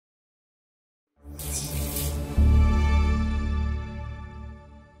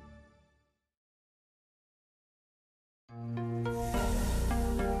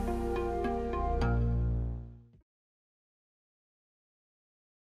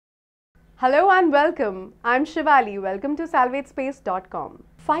Hello and welcome. I'm Shivali. Welcome to salvagespace.com.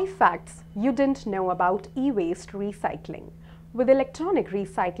 5 facts you didn't know about e-waste recycling. With electronic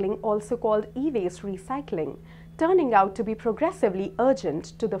recycling, also called e-waste recycling, turning out to be progressively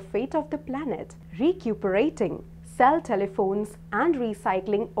urgent to the fate of the planet, recuperating cell telephones and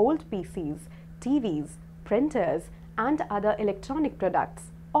recycling old PCs, TVs, printers, and other electronic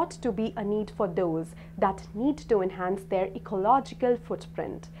products ought to be a need for those that need to enhance their ecological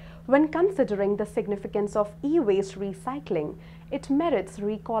footprint. When considering the significance of e-waste recycling, it merits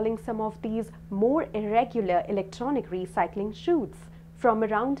recalling some of these more irregular electronic recycling shoots from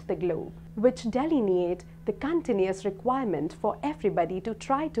around the globe, which delineate the continuous requirement for everybody to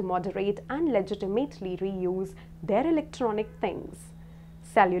try to moderate and legitimately reuse their electronic things.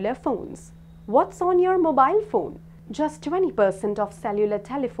 Cellular phones. What's on your mobile phone? Just 20% of cellular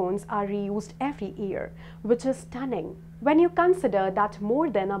telephones are reused every year, which is stunning when you consider that more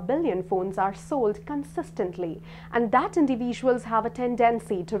than 1 billion phones are sold consistently and that individuals have a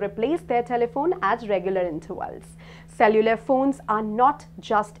tendency to replace their telephone at regular intervals. Cellular phones are not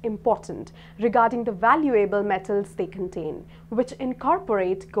just important regarding the valuable metals they contain, which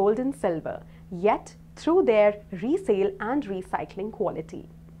incorporate gold and silver, yet through their resale and recycling quality.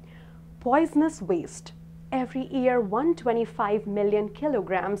 Poisonous waste. Every year, 125 million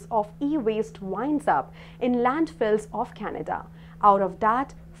kilograms of e-waste winds up in landfills of Canada. Out of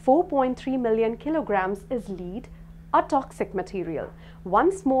that, 4.3 million kilograms is lead, a toxic material.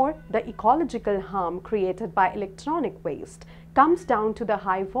 Once more, the ecological harm created by electronic waste comes down to the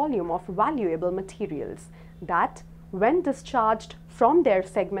high volume of valuable materials that, when discharged from their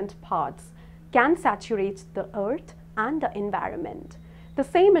segment parts, can saturate the earth and the environment. The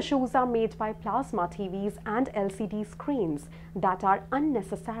same issues are made by plasma TVs and LCD screens that are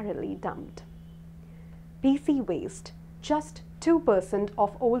unnecessarily dumped. PC waste. Just 2%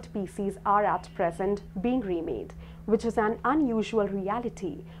 of old PCs are at present being remade, which is an unusual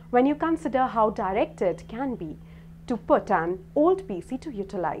reality when you consider how direct it can be to put an old PC to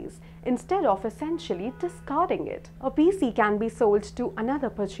utilize instead of essentially discarding it. A PC can be sold to another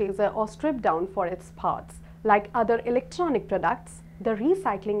purchaser or stripped down for its parts. Like other electronic products, the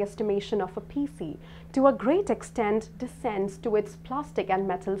recycling estimation of a PC to a great extent descends to its plastic and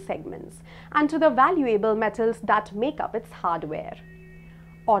metal segments and to the valuable metals that make up its hardware.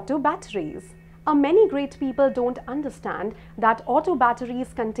 Auto batteries. Many great people don't understand that auto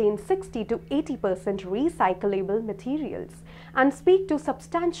batteries contain 60 to 80% recyclable materials and speak to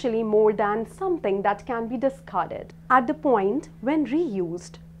substantially more than something that can be discarded. At the point when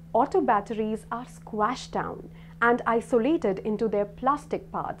reused, auto batteries are squashed down and isolated into their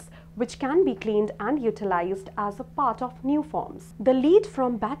plastic parts, which can be cleaned and utilized as a part of new forms. The lead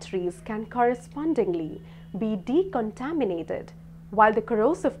from batteries can correspondingly be decontaminated, while the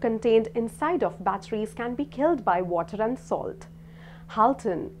corrosive contained inside of batteries can be killed by water and salt.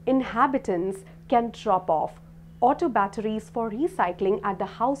 Halton inhabitants can drop off auto batteries for recycling at the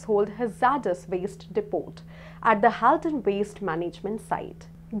household hazardous waste depot at the Halton Waste Management Site.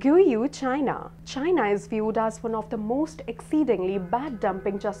 Guiyou, China. China is viewed as one of the most exceedingly bad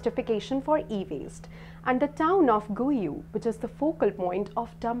dumping justification for e-waste, and the town of Guiyou, which is the focal point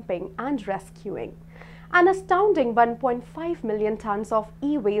of dumping and rescuing. An astounding 1.5 million tons of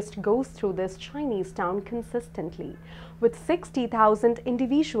e-waste goes through this Chinese town consistently, with 60,000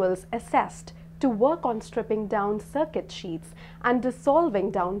 individuals assessed to work on stripping down circuit sheets and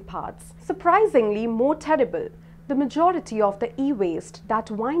dissolving down parts. Surprisingly more terrible, the majority of the e-waste that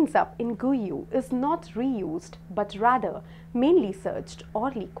winds up in Guiyou is not reused but rather mainly searched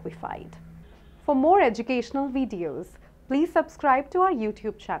or liquefied. For more educational videos, please subscribe to our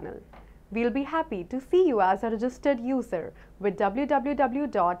YouTube channel. We'll be happy to see you as a registered user with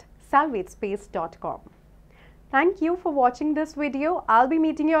www.salvagespace.com. Thank you for watching this video. I'll be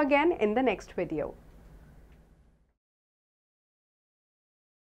meeting you again in the next video.